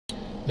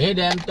Make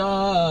them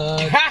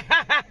talk.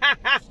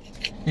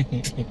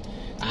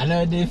 I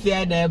know they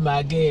fear them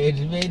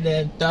again. Make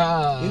them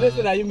talk. You know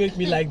so that you make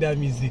me like that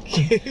music.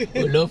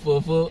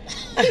 Olofofo.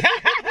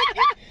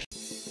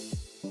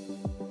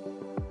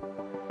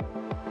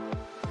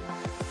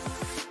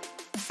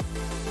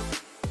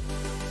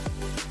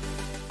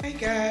 Hi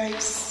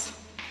guys,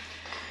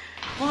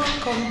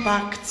 welcome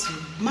back to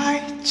my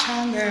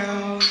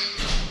channel.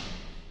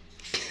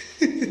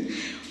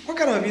 What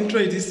kind of intro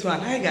is this one?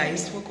 Hi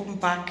guys, welcome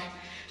back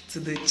to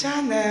the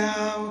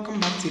channel. Welcome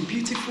back to a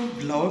beautiful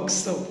vlog.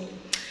 So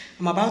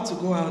I'm about to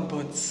go out,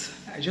 but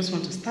I just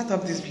want to start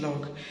off this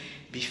vlog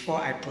before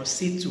I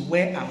proceed to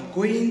where I'm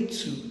going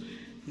to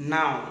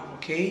now.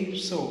 Okay,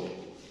 so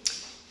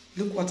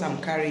look what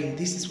I'm carrying.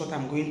 This is what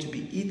I'm going to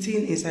be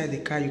eating inside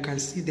the car. You can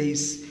see there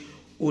is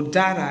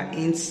Odara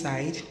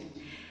inside,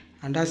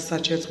 and that's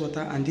sachet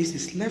water, and this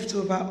is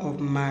leftover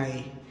of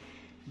my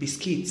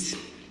biscuits.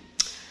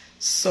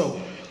 So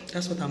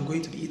that's what I'm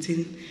going to be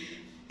eating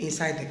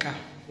inside the car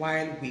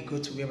while we go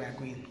to where we are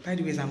going. By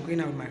the way, I'm going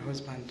out with my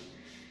husband.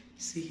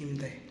 See him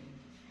there.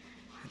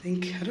 I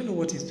don't know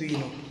what he's doing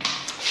now.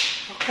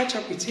 I'll catch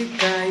up with you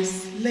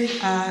guys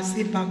later.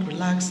 Sit back,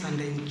 relax, and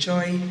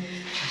enjoy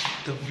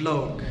the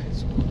vlog.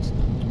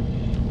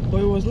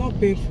 But it was not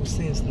painful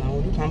since now.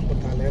 Look at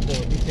the level.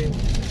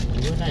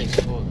 The weather is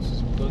hot.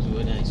 It's because the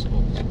weather is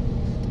hot.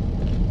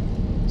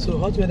 So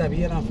hot weather be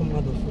here now from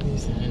out of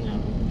this. And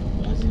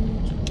as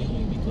in to pay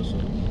you because of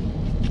it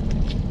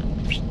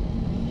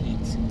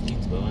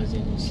but as in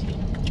you see.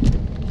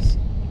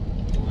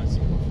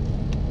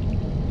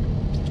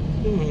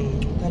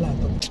 Tell her.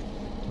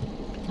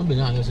 I'm being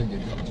honest with you.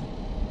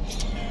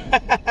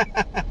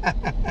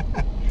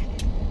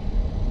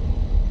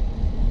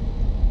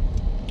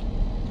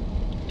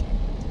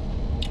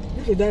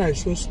 So that is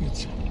so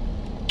sweet.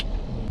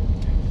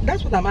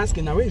 That's what I'm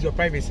asking now. Where is your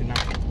privacy now?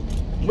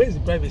 Where is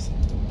the privacy?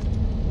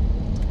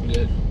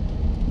 Yeah.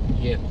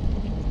 Yeah.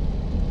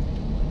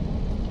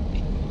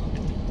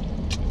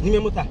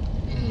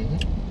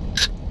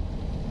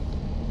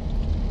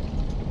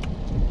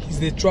 He's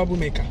the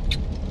troublemaker.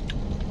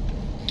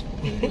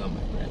 You got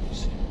my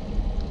privacy.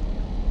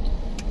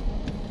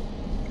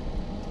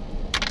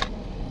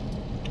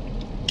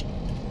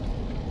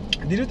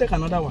 Did you take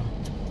another one?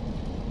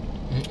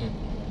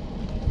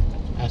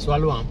 I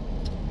swallow one.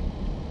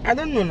 I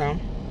don't know now.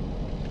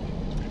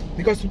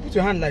 Because you put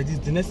your hand like this,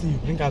 the next thing you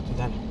bring out to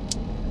that.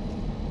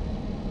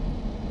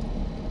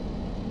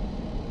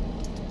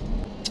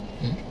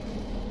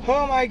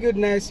 Oh my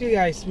goodness, you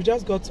guys, we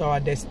just got to our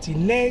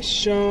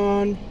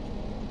destination.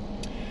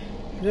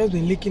 I've just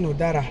been licking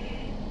Odara.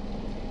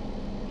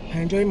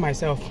 I'm enjoying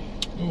myself.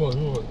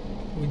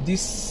 With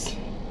this,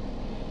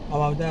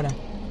 our Odara.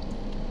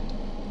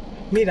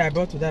 Me that I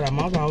brought Odara,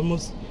 my husband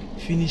almost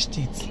finished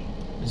it.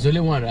 There's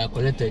only one that I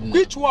collected now.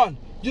 Which one?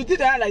 You did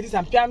that like this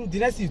and piam, the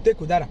next thing you take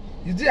Odara.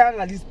 You did that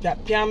like this,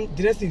 piam,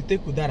 the next thing you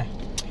take Odara.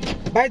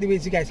 By the way,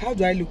 you guys, how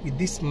do I look with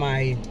this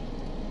my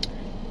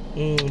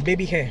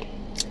baby hair?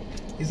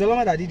 It's the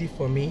woman that did it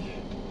for me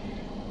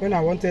when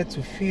I wanted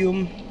to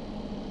film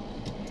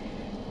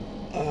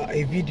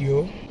a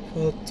video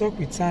for Talk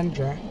with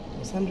Sandra.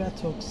 Sandra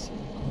talks.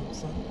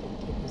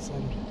 Talk with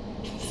Sandra.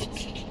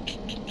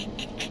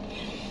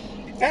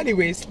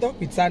 Anyways, Talk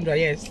with Sandra,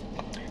 yes.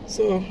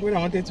 So when I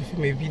wanted to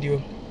film a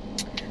video,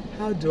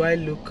 how do I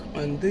look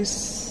on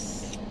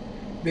this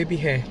baby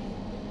hair?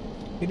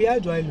 Baby, how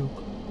do I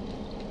look?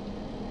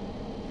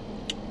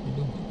 You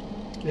look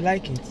good. You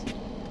like it?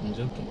 It's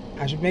okay.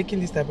 I should be making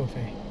this type of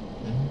hair.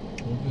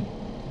 Okay.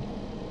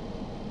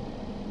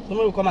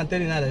 Someone will come and tell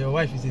you now that your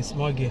wife is a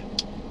small girl.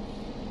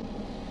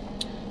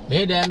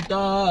 Make them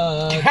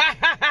talk.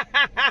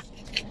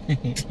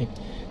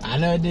 I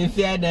know they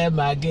fear them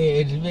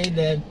again. Make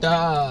them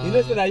talk. You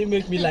know so that you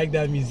make me like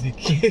that music.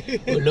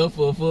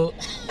 Olofofo.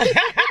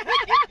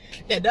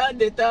 They don't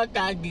talk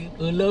again.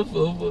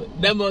 Olofofo.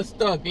 They must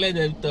talk. Let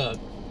them talk.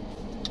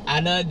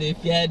 I know they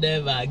fear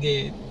them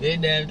again.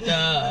 Make them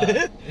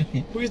talk.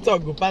 Who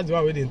talk go past the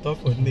one where they talk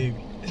for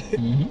Navy.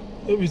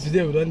 Maybe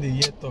today we don't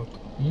hear talk.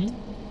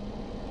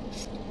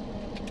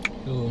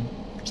 So,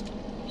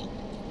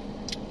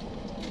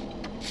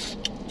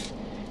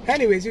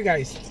 anyways, you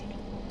guys,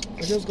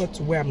 I just got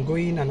to where I'm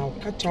going and I'll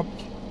catch up.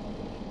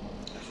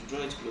 draw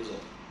it closer.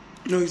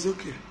 No, it's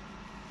okay.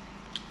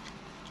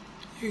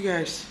 You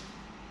guys,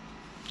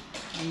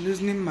 I'm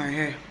loosening my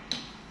hair.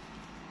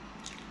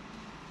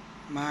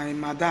 My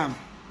madam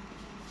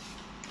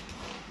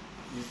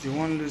is the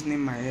one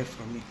loosening my hair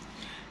for me.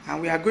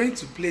 And we are going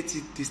to plait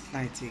it this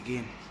night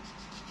again.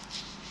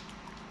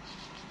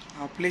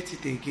 I'll plait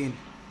it again.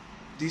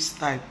 This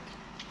type,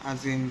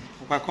 as in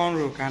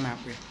cornrow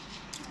canapé.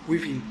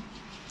 Weaving.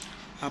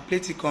 I'll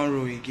plait it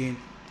cornrow again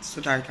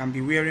so that I can be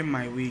wearing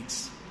my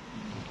wigs.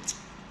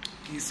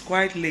 It's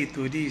quite late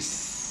to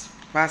this,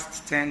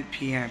 past 10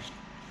 p.m.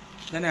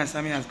 Then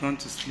Asami has gone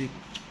to sleep.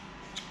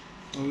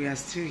 But we are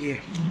still here.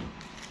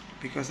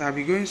 Because I'll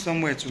be going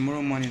somewhere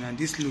tomorrow morning and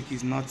this look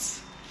is not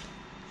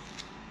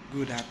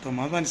good at all.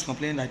 My husband is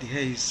complaining that the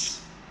hair is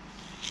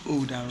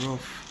old and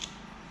rough.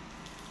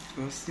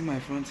 Because see my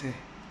front hair.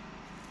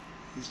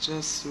 It's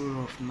just so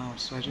rough now,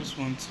 so I just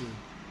want to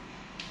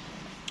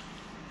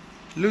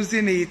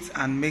loosen it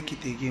and make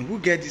it again. Who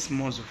get this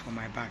muzzle for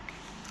my back?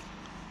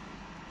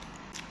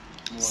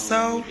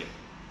 So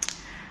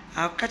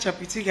I'll catch up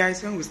with you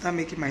guys when we start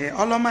making my hair.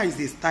 Oloma is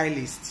a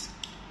stylist.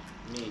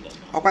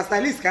 Okwa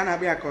stylist can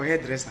be a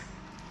hairdresser.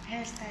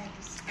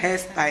 Hairstylist.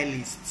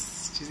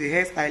 Hairstylist. She's a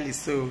hairstylist,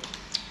 so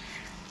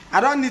I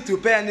don't need to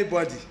pay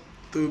anybody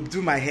to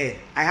do my hair.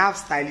 I have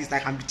stylists. I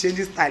can be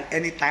changing style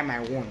anytime I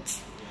want.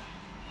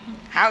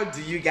 How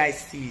do you guys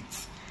see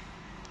it?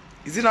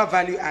 Is it not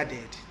value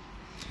added?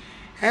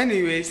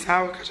 Anyways,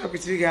 I'll catch up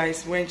with you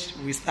guys when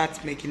we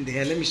start making the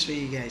hair. Let me show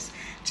you guys.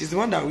 She's the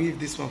one that weaved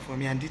this one for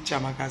me and did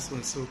Chamaka's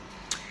one. So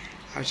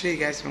I'll show you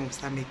guys when we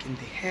start making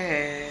the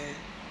hair.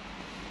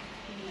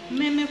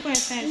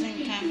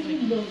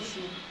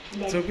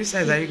 So which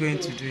size are you going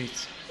to do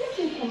it?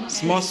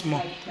 Small,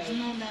 small.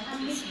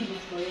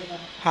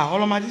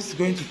 Oloma, this is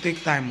going to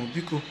take time,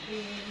 Obiko.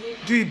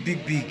 Do it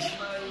big, big.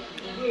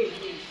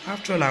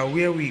 After all, I'll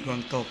wear wig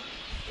on top.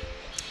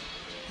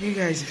 You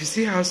guys, if you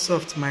see how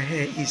soft my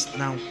hair is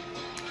now,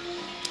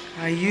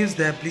 I use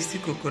the blister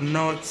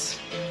coconut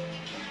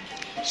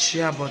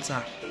shea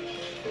butter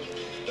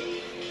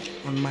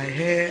on my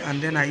hair,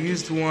 and then I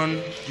used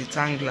one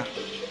detangler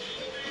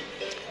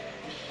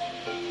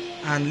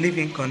and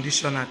leave-in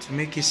conditioner to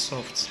make it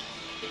soft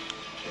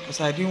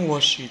because I didn't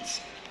wash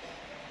it.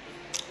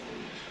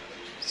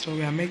 So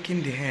we are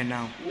making the hair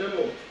now.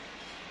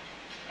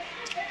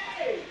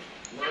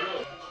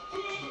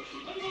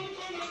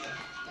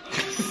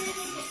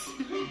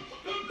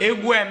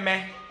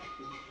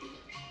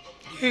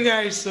 Hey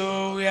guys,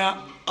 so we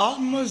are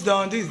almost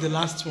done. This is the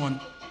last one.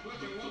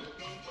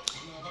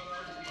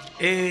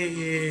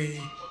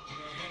 Hey,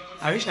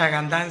 I wish I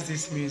can dance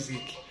this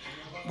music,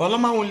 but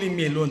Oloma won't leave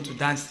me alone to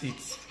dance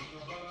it.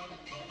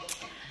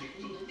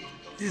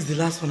 This is the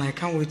last one. I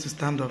can't wait to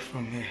stand up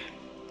from here.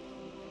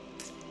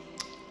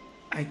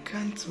 I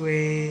can't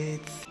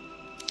wait.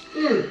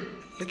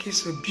 Looking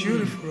so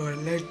beautiful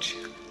already.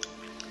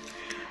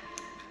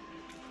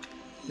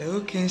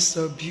 Looking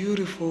so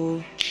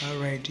beautiful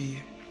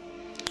already.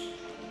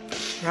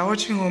 We are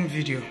watching home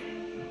video,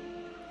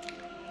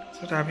 so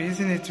that I'll be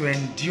using it to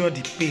endure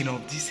the pain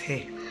of this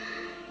hair.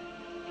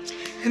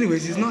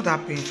 Anyways, it's not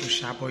that painful,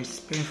 sharp, but it's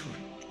painful.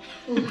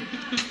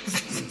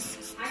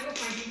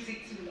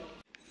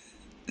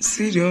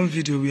 See the home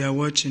video we are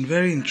watching.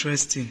 Very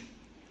interesting.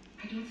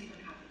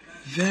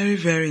 Very,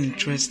 very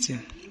interesting.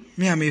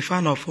 Me, I'm a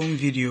fan of home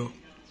video.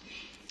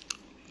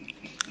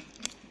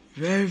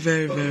 Very,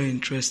 very, very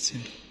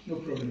interesting. No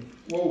problem.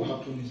 What will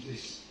happen is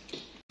this.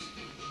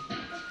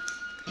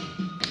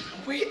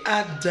 We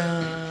are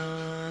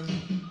done.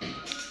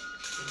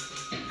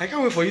 I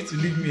can't wait for you to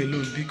leave me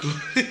alone, Biko.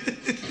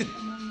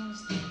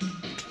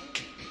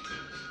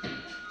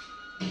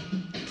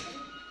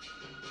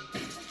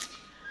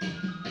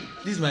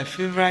 This is my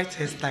favorite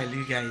hairstyle,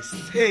 you guys.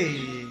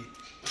 Hey!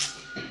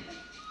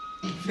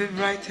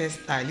 Favorite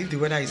hairstyle. If the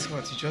weather is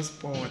hot, you just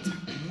pour water.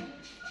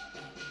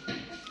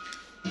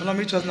 Let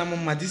me trust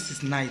Mama, this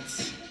is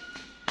night.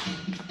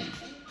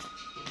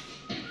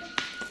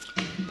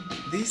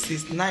 This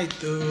is night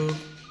though.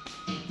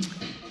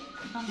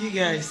 You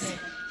guys,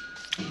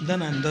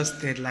 done and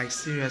dusted, like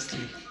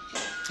seriously.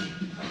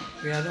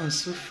 We are done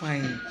so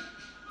fine.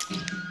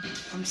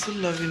 I'm so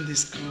loving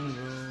this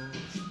color.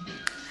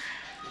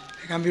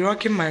 I can be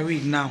rocking my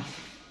wig now.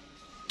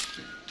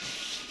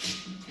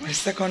 My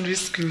secondary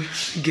school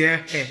girl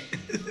hair.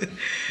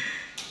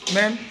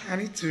 Man, I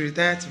need to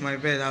retire to my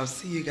bed. I'll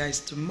see you guys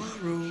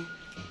tomorrow.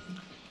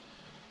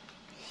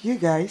 You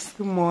guys,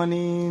 good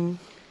morning.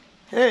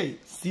 Hey,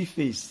 see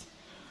face.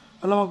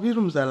 Oloma, which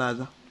room is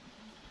Alaza?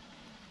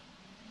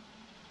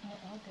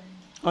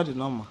 Oh, the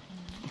normal.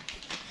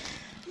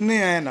 No, I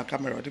am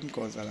camera. I didn't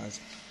call Alaza.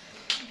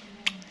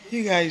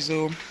 You guys,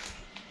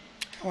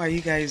 how are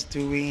you guys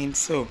doing?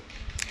 So,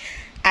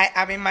 I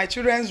am in my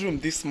children's room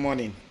this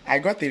morning. I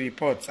got a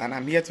report and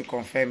I'm here to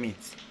confirm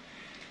it.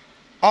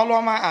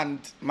 Oloma and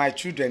my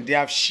children, they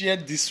have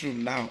shared this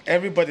room now.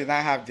 Everybody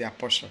now have their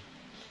portion.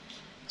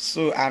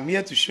 So I'm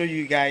here to show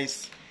you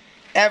guys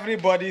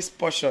everybody's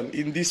portion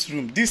in this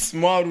room. This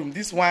small room,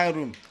 this one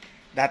room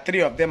that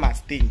 3 of them are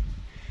staying.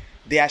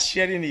 They are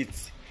sharing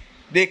it.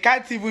 They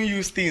can't even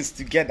use things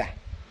together.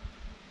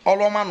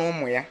 Oloma no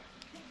more, yeah?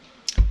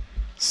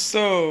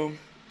 So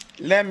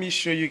let me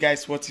show you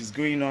guys what is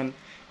going on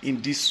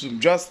in this room.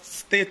 Just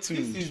stay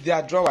tuned. This is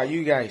their drawer,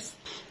 you guys.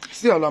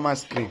 See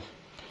Oloma's screen.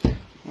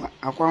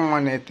 I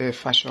want a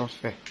fashion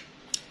fair.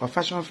 Or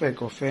fashion fair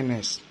or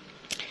fairness.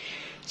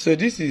 So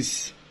this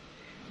is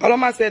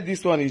Oloma said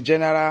this one is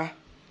general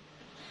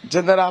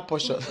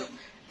portion.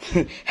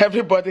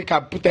 Everybody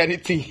can put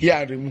anything here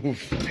and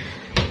remove.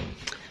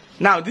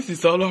 Now this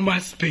is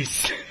Oloma's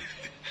space.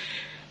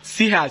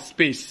 See her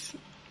space.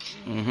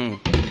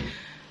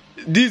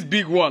 This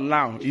big one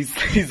now is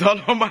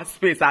Oloma's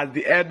space as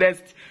the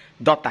eldest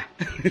daughter.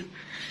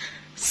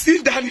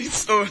 See that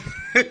is own.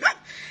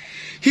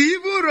 He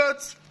even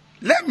wrote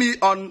Let me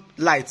on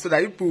light so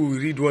that people will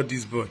read what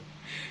this boy.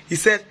 He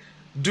said,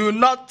 do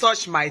not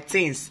touch my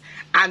things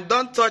and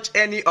don't touch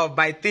any of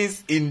my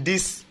things in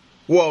this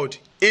world,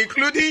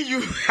 including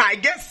you. I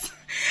guess,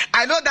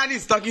 I know that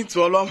he's talking to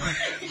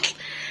Oloma.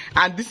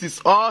 And this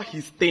is all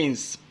his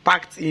things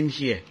packed in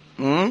here.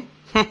 No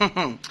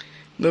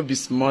be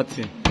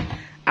smarting.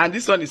 And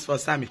this one is for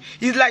Sammy.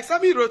 It's like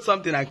Sammy wrote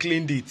something and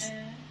cleaned it.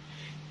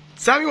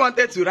 Sammy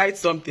wanted to write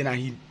something and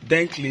he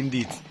then cleaned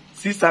it.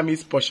 See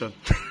Sammy's portion.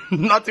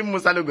 Nothing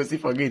Musa no go see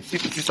forget. See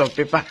pieces of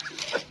paper.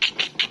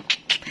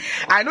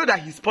 I know that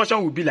his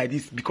portion will be like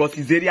this because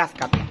his area is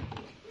scattered.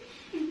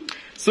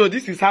 So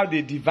this is how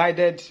they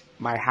divided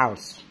my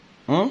house.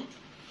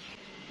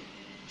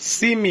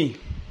 See me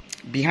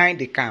behind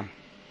the cam.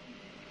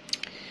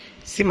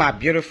 See my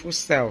beautiful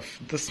self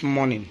this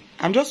morning.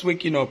 I'm just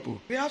waking up.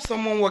 We have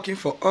someone working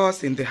for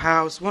us in the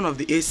house. One of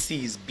the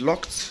AC is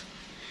blocked.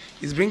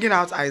 He's bringing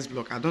out ice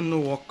block. I don't know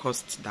what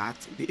caused that.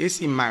 The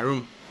AC in my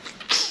room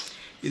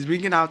is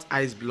bringing out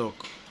ice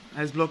block.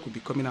 Ice block will be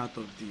coming out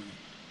of the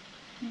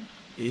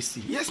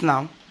AC. Yes,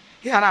 now.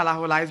 Here and I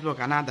whole ice block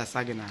and now that's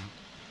again now.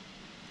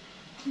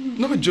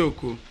 No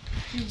joke.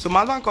 So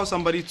my husband called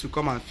somebody to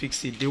come and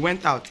fix it. They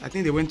went out. I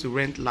think they went to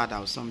rent ladder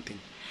or something.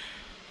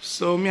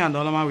 So me and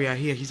Oloma, we are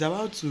here. She's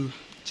about to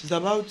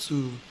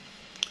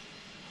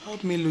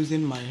help me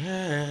losing my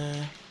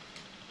hair.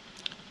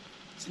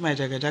 See my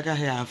jaga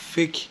hair and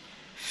fake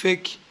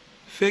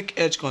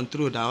edge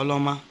control that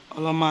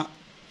Oloma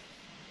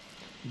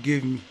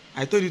gave me.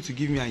 I told you to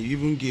give me and you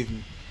even gave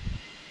me.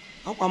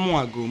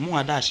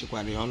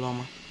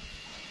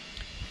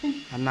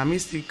 And I may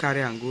still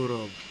carry and go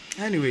rub.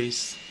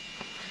 Anyways,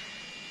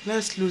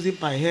 let's loosen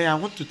my hair. I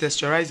want to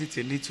texturize it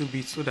a little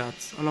bit so that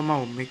Oloma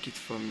will make it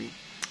for me.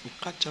 We'll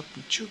catch up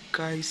with you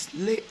guys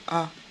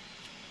later.